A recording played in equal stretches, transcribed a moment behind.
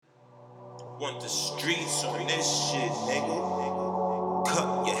Want the streets on this shit, nigga.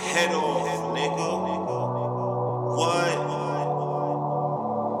 Cut your head off, nigga. What?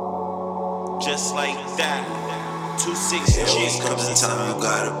 Just like that. 2-6 There always comes a time you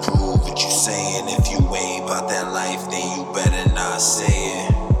gotta prove what you saying. If you ain't about that life, then you better not say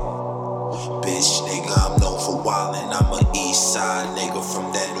it. Bitch, nigga, I'm known for wildin'. I'm a east side nigga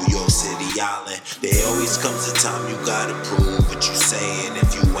from that New York City island. There always comes a time you gotta prove what you saying.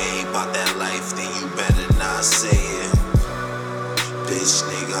 If you ain't about that life, then you better not say it. Bitch,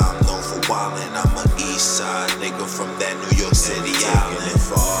 nigga, I'm known for wildin'. I'm a east side nigga from that New York City island.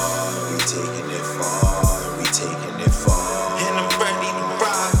 We taking it far, we taking it far. And I'm ready to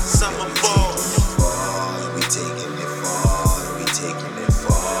ride, 'cause I'm a boss. We taking it far, we taking it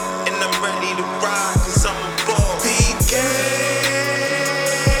far. And I'm ready to ride, 'cause I'm a boss. PK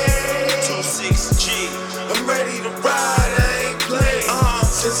 2-6G. I'm ready to ride, I ain't playing.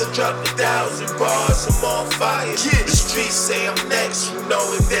 Since I dropped 1,000 bars, I'm on fire. The streets say I'm next, you know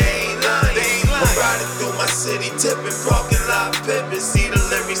it, they ain't lying. I'm riding through my city, tipping, parking lot, pimping. See the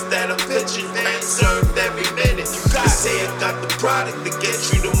lyrics that I'm pitching, and served every minute. They say I got the product to get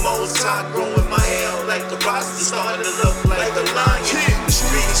you the most high. Growing my hair like the roster, starting to look like a lion.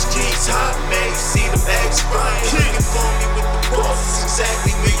 The streets hot, man, you see them eggs frying. Looking for me with the boss, it's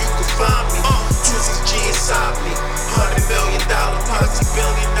exactly where you can find me. 2-6G inside me, $100 million posse, $1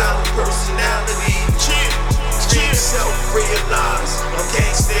 billion personality. Dream self-realized, I'm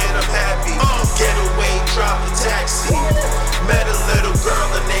gangsta and I'm happy. Getaway, drop a taxi. Met a little girl,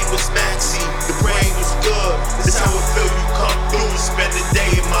 her name was Maxie. The brain was good, that's how it feel. You come through and spend the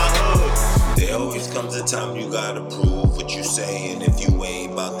day in my hood. There always comes a time you gotta prove what you saying. If you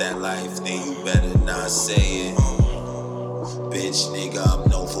ain't about that life, then you better not say it. Bitch, nigga, I'm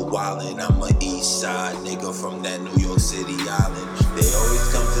known for wildin'. I'm a east side nigga from that New York City island. There always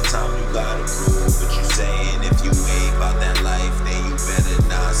comes